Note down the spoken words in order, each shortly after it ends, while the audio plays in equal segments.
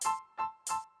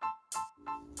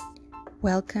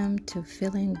Welcome to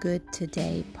Feeling Good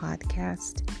Today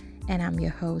podcast, and I'm your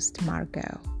host,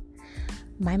 Margot.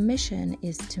 My mission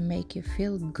is to make you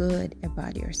feel good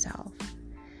about yourself.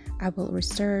 I will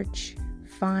research,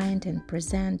 find, and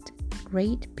present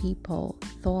great people,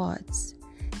 thoughts,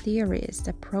 theories,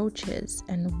 approaches,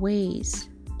 and ways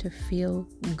to feel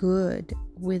good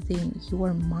within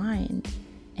your mind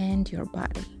and your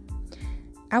body.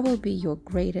 I will be your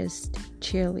greatest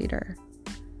cheerleader,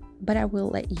 but I will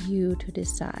let you to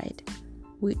decide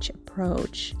which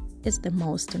approach is the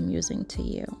most amusing to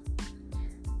you.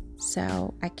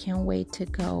 So I can't wait to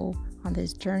go on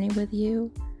this journey with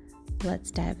you.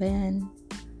 Let's dive in,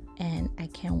 and I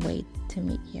can't wait to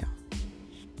meet you.